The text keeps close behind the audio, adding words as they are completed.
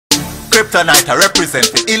Kryptonite I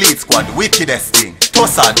represent the elite squad, wickedest thing.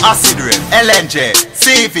 Tosan, Acid Rain, LNJ,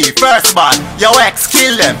 CV, First Man, yo X,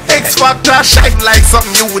 kill them. X-FACTA shine like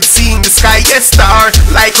something you would see in the sky, yes star.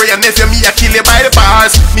 Like where your nephew, me I kill you by the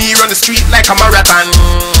bars. Me run the street like a marathon.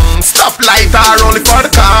 Stop light or only for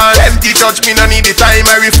the car. Empty judge me no need the time.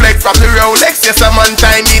 I reflect from the Rolex, yes I'm on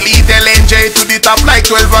time. Elite LNJ to the top like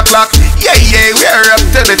 12 o'clock. Yeah, we're up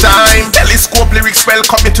to the time. Telescope lyrics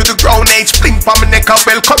welcome you to the ground age. Blink on my neck and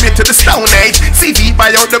welcome you to the stone age. CV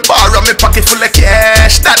buy out the bar on my pocket full of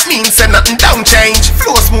cash. That means say nothing down change.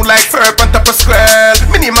 Flow smooth like fur on top of squirrel.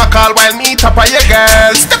 Minima call while me top of your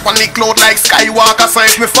girl. Step on the cloud like Skywalker, so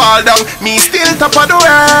if me fall down, me still top of the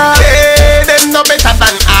world. Hey, them no better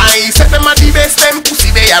than I. Set them at the best, them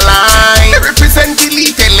pussy they align. They represent the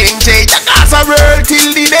elite LNJ, the Gaza world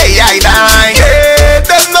till the day I die. Hey,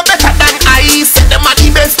 them no better than I. Set them at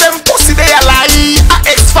the best, them pussy they align. A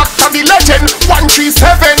X-FACTA the legend, 137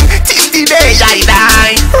 till the day I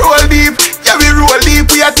die. Roll deep, yeah we roll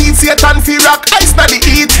deep. We a teach Satan fi rock ice na the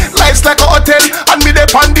heat. Life's like a hotel and me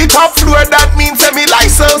dey on the top floor. That means say me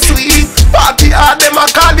life so sweet. Party hard, them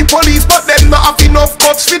a call the police, but them not have enough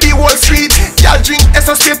cups for the whole street. Y'all drink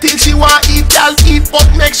SSA till she want eat. Y'all eat, but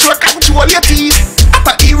make sure control your teeth.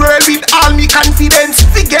 After the world with all me confidence,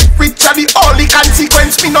 we get rich are the only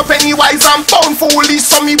consequence. Me no penny wise and pound foolish,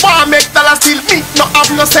 so me want make dollars still me no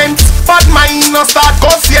have no sense. But mine no start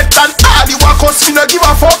cause yet, and all the work cause me no give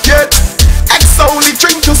a fuck yet. X only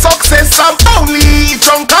drink to success, I'm only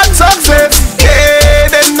drunk on success.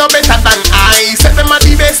 Yeah, them no better than I. Set them at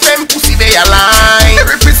the best, them pussy they align. They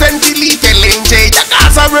represent the elite LNJ, the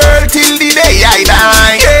Gaza world till the day I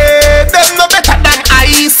die. Yeah, them no better than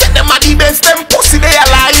I. Set them at the best, them pussy they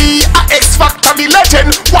align. A X-FACTA the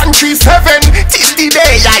legend, 137 till the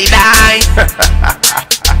day I die.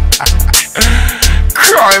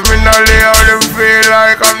 Criminally, how them feel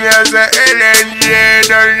like I'm here say LNJ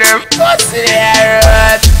done them pussy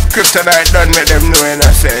right. Kryptonite done make them know and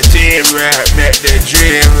I say teamwork make the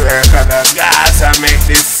dream work, and the Gaza make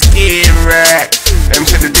the scheme work. Them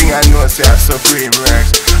say the thing I know say a supreme work.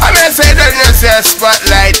 I may say don't know say a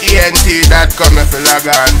spotlight ENT that come if you log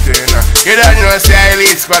on to, you know. You don't know say I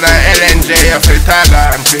elite squad and LNJ if you tag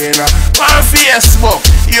on to, you know. On Facebook,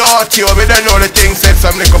 YouTube, you don't know the thing said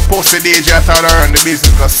some little pussy DJ I thought around the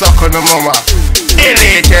business cause suck on the mama.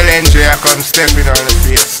 Elite LNJ I come stepping on the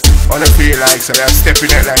face. Wanna feel like so they're stepping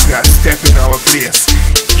it like that, stepping our place.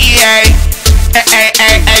 Yeah.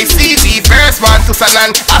 Hey, CV, First Man to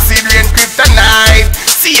Salon, Acid Rain, Kryptonite,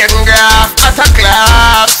 CN Graph, Attack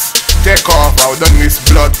Claps. Take off, I done this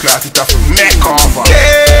blood clot, it have to make off.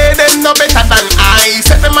 Yeah, them no better than I.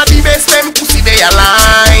 Set them at the best, them pussy they align.